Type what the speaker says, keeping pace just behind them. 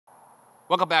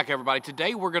Welcome back, everybody.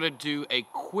 Today we're going to do a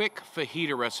quick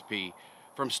fajita recipe.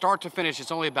 From start to finish, it's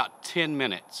only about 10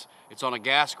 minutes. It's on a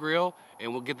gas grill,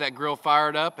 and we'll get that grill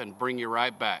fired up and bring you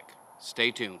right back.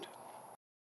 Stay tuned.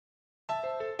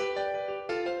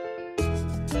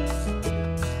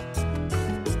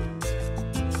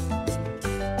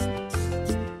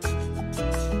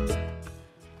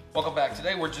 Welcome back.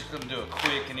 Today we're just going to do a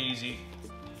quick and easy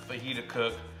fajita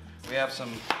cook. We have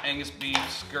some Angus beef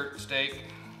skirt steak.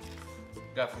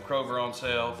 Got from Kroger on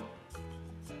sale.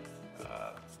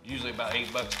 Usually about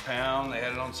 $8 a pound. They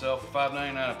had it on sale for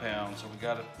 $5.99 a pound, so we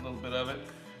got a little bit of it.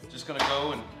 Just gonna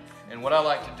go and what I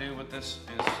like to do with this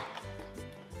is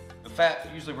the fat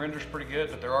usually renders pretty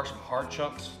good, but there are some hard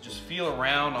chunks. Just feel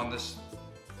around on this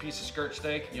piece of skirt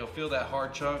steak and you'll feel that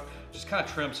hard chunk. Just kind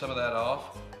of trim some of that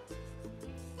off.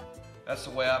 That's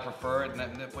the way I prefer it, and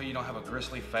that way you don't have a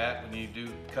gristly fat when you do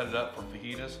cut it up for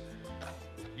fajitas.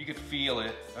 You could feel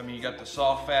it. I mean, you got the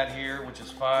soft fat here, which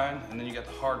is fine, and then you got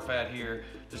the hard fat here.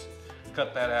 Just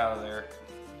cut that out of there.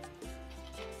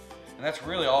 And that's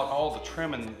really all the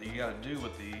trimming that you gotta do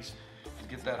with these to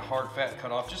get that hard fat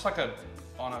cut off. Just like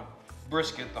on a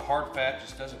brisket, the hard fat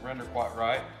just doesn't render quite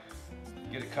right.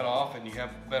 Get it cut off and you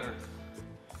have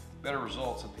better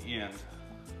results at the end.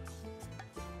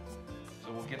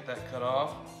 So we'll get that cut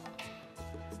off.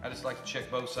 I just like to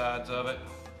check both sides of it.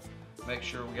 Make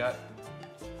sure we got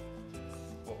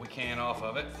what we can off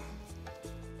of it.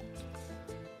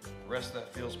 The rest of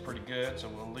that feels pretty good, so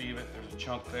we'll leave it. There's a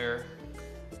chunk there.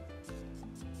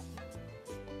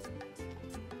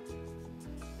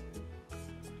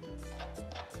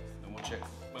 Then we'll check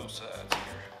both sides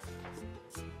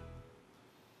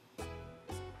here.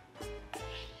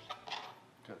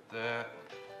 Cut that.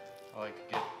 I like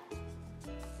to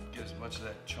get as much of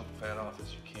that chunk of fat off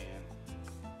as you can.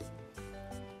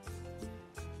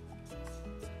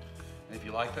 And if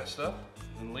you like that stuff,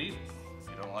 then leave it. If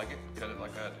you don't like it, cut it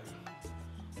like I do.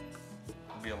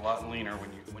 It'll be a lot leaner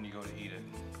when you go to eat it.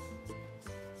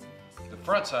 The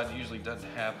front side usually doesn't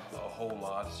have a whole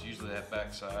lot. It's usually that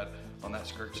back side on that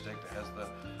skirt steak that has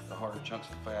the harder chunks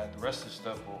of fat. The rest of the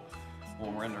stuff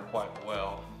will render quite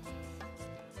well.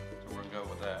 So we're gonna go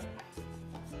with that.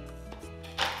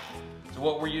 So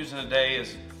what we're using today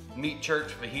is Meat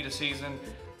Church fajita season.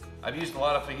 I've used a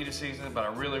lot of fajita seasoning, but I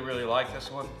really like this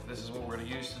one. This is what we're gonna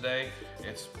use today.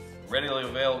 It's readily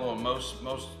available in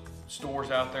most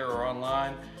stores out there or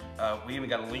online. We even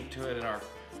got a link to it in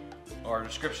our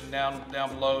description down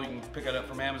below. You can pick it up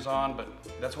from Amazon, but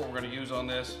that's what we're gonna use on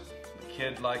this. The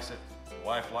kid likes it, the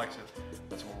wife likes it.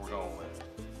 That's what we're going with.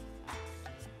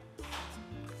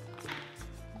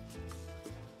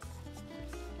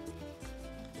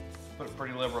 Put a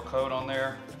pretty liberal coat on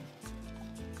there.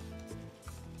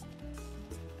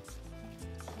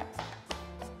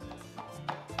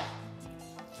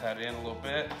 Pat it in a little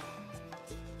bit.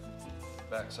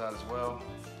 Back side as well.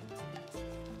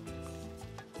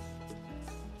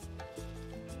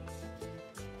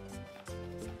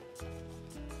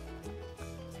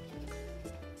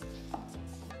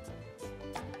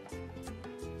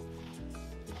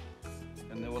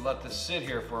 And then we'll let this sit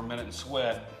here for a minute and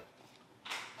sweat.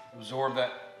 Absorb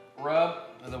that rub,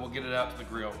 and then we'll get it out to the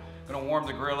grill. Gonna warm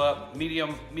the grill up,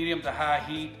 medium to high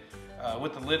heat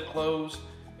with the lid closed,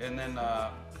 and then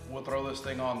we'll throw this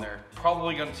thing on there.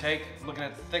 Probably gonna take, looking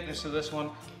at the thickness of this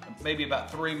one, maybe about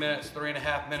 3 minutes,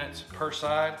 3.5 minutes per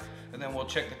side, and then we'll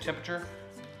check the temperature.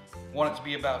 Want it to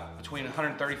be about between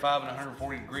 135 and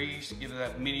 140 degrees to give it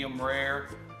that medium rare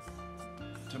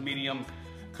to medium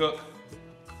cook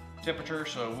temperature.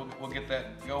 So we'll get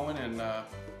that going, and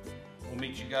we'll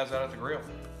meet you guys out at the grill.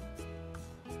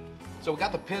 So we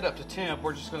got the pit up to temp.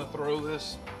 We're just gonna throw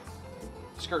this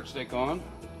skirt steak on.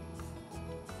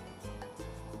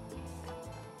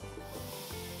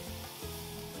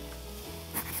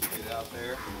 Get it out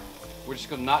there. We're just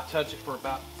gonna not touch it for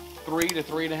about 3 to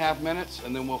 3.5 minutes,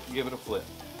 and then we'll give it a flip.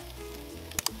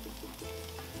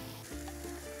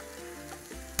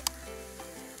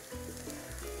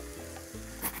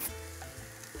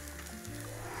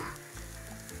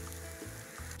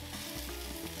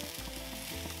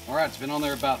 All right, it's been on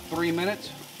there about 3 minutes.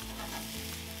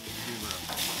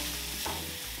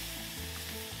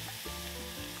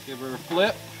 Give her a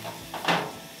flip.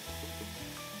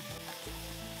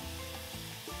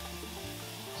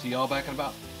 See y'all back in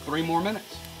about 3 more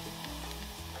minutes.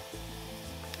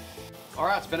 All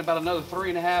right, it's been about another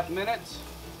 3.5 minutes.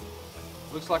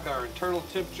 Looks like our internal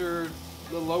temperature,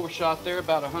 a little overshot there,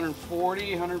 about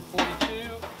 140, 142.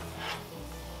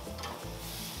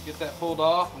 Get that pulled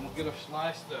off and we'll get her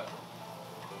sliced up.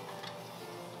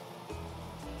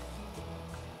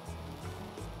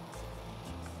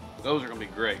 Those are gonna be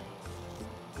great.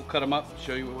 We'll cut them up,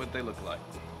 show you what they look like.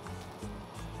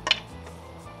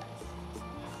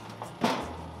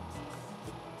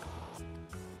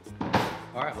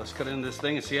 All right, let's cut into this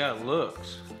thing and see how it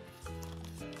looks.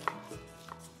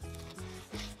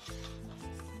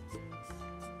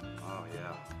 Oh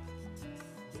yeah.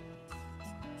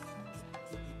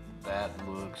 That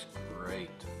looks great.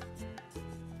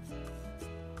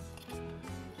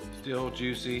 Still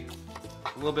juicy.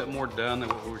 A little bit more done than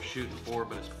what we were shooting for,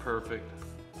 but it's perfect.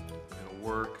 It'll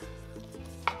work.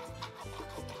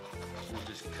 We'll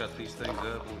just cut these things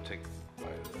up. We'll take a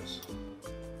bite of this.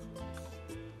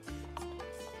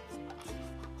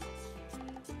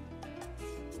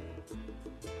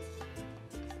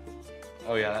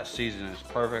 Oh yeah, that seasoning is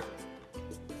perfect.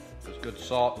 There's good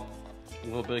salt, a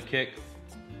little bit of kick.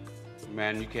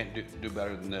 Man, you can't do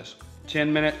better than this.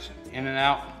 10 minutes in and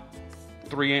out,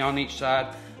 3 on each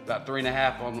side, about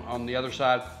 3.5 on the other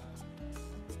side.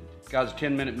 Guys, a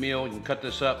 10-minute meal. You can cut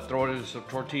this up, throw it into some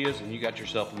tortillas, and you got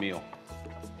yourself a meal.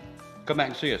 Come back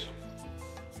and see us.